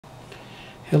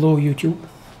Hello YouTube,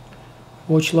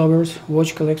 watch lovers,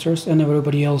 watch collectors and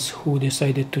everybody else who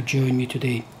decided to join me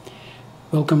today.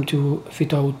 Welcome to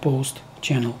Fit Outpost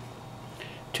channel.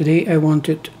 Today I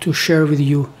wanted to share with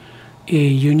you a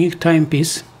unique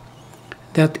timepiece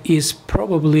that is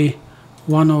probably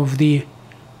one of the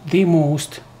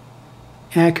most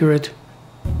accurate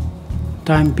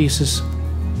timepieces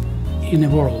in the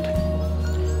world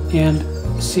and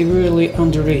severely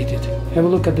underrated. Have a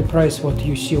look at the price, what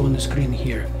you see on the screen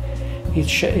here. It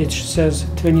says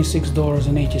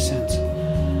 $26.80,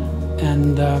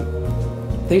 and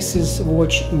this is a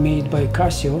watch made by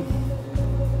Casio,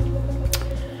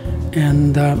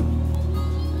 and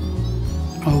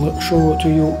I'll show to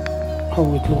you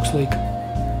how it looks like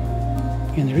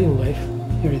in real life.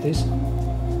 Here it is.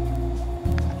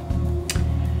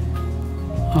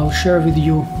 I'll share with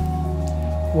you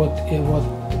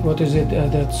what is it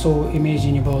that's so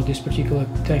amazing about this particular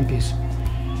timepiece.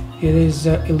 It is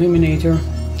Illuminator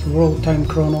World Time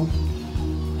Chrono.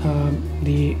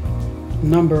 The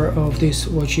number of this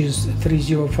watch is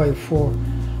 3054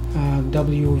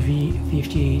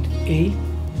 WV58A.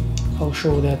 I'll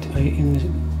show that in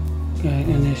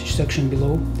the section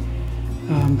below.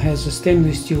 Has a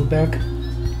stainless steel back,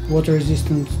 water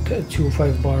resistant to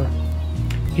 5 bar.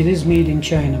 It is made in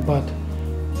China, but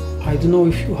I don't know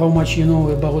how much you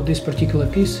know about this particular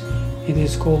piece. It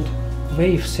is called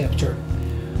Wave Ceptor,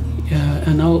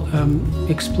 and I'll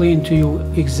explain to you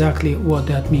exactly what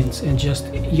that means, and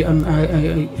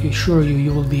I assure you,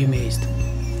 you will be amazed.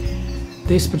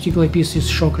 This particular piece is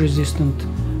shock resistant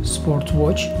sports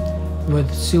watch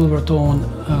with silver tone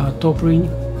top ring,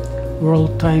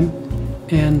 world time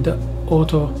and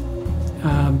auto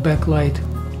backlight,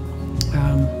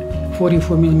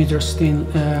 44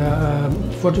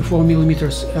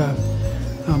 millimeters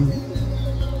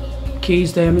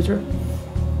case diameter.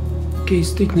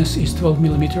 Case thickness is 12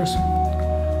 millimeters.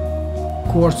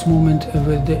 Quartz movement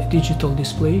with the digital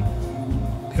display.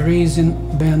 Resin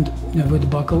band with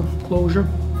buckle closure.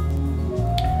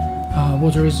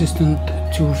 Water resistant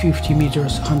to 50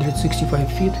 meters, 165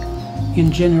 feet.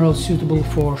 In general, suitable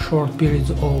for short periods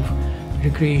of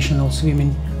recreational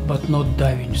swimming, but not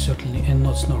diving certainly, and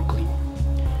not snorkeling.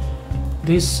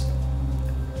 This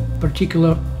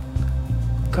particular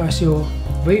Casio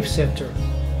Wave Ceptor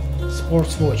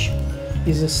sports watch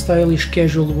is a stylish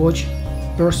casual watch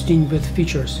bursting with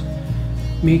features,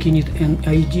 making it an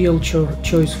ideal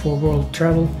choice for world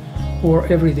travel or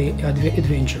everyday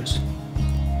adventures.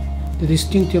 The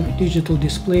distinctive digital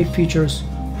display features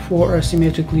 4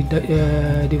 asymmetrically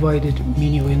divided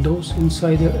mini windows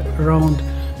inside a round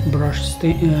brushed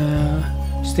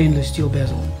stainless steel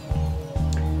bezel.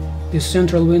 The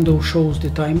central window shows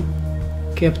the time,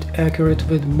 kept accurate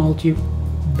with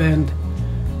multi-band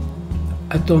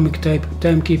atomic type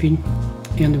timekeeping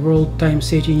and world time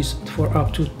settings for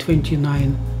up to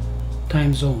 29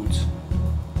 time zones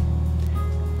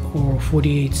or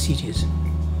 48 cities.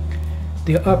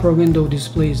 The upper window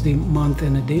displays the month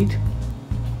and a date,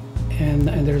 and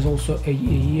there's also a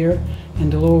year, and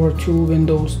the lower 2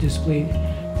 windows display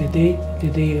the day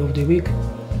of the week,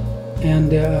 and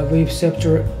the Wave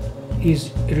Ceptor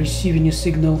is receiving a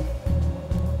signal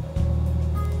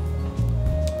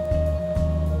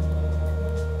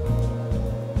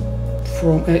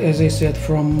from, as I said,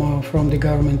 from the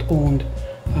government-owned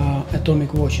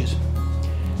atomic watches.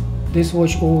 This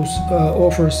watch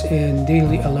offers a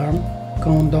daily alarm,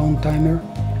 countdown timer,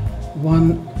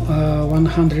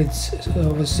 1/100th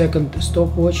of a second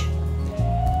stopwatch,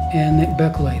 and a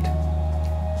backlight.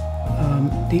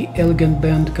 The elegant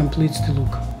band completes the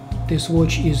look. This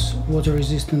watch is water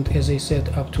resistant, as I said,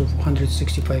 up to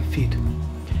 165 feet.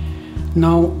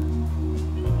 Now,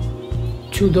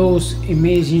 to those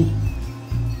amazing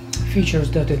features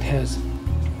that it has.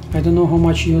 I don't know how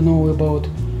much you know about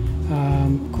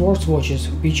quartz watches,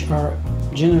 which are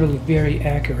generally very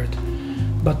accurate,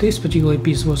 but this particular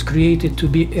piece was created to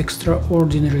be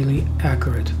extraordinarily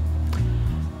accurate.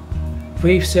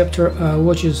 Wave Ceptor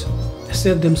watches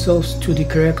set themselves to the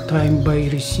correct time by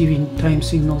receiving time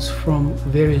signals from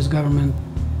various government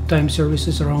time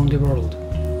services around the world.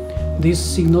 These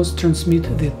signals transmit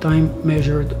the time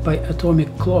measured by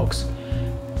atomic clocks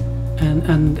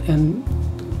and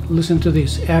listen to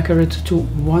this, accurate to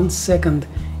 1 second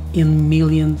in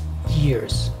million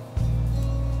years.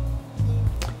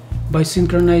 By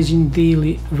synchronizing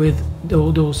daily with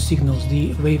all those signals,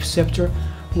 the Wave Ceptor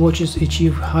watches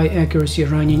achieve high accuracy,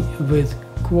 running with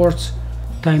quartz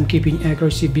timekeeping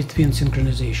accuracy between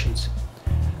synchronizations.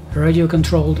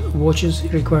 Radio-controlled watches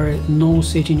require no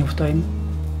setting of time,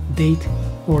 date,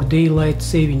 or daylight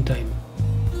saving time,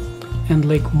 and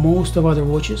like most of other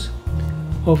watches,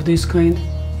 of this kind.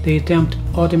 They attempt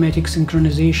automatic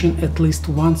synchronization at least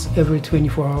once every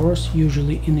 24 hours,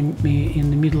 usually in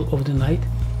the middle of the night.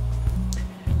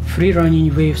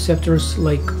 Free-running Wave Ceptors,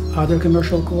 like other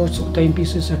commercial quartz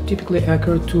timepieces, are typically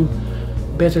accurate to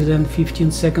better than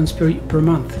 15 seconds per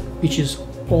month, which is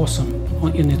awesome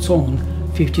in its own,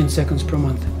 15 seconds per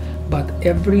month. But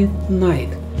every night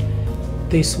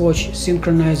this watch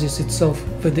synchronizes itself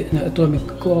with an atomic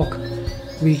clock,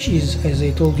 which is, as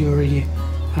I told you already,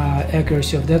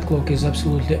 accuracy of that clock is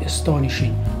absolutely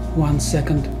astonishing, 1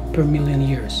 second per million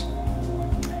years.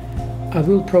 I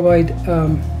will provide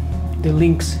the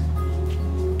links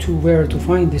to where to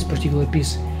find this particular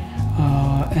piece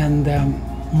and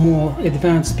more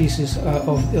advanced pieces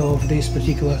of this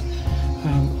particular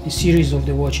series of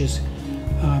the watches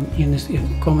in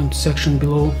the comment section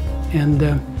below.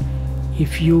 And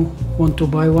if you want to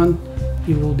buy one,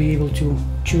 you will be able to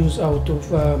choose out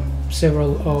of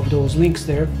several of those links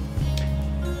there.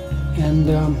 And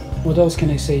what else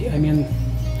can I say? I mean,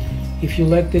 if you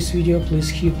like this video, please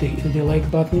hit the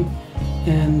like button,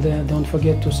 and don't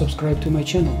forget to subscribe to my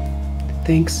channel.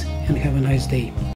 Thanks and have a nice day.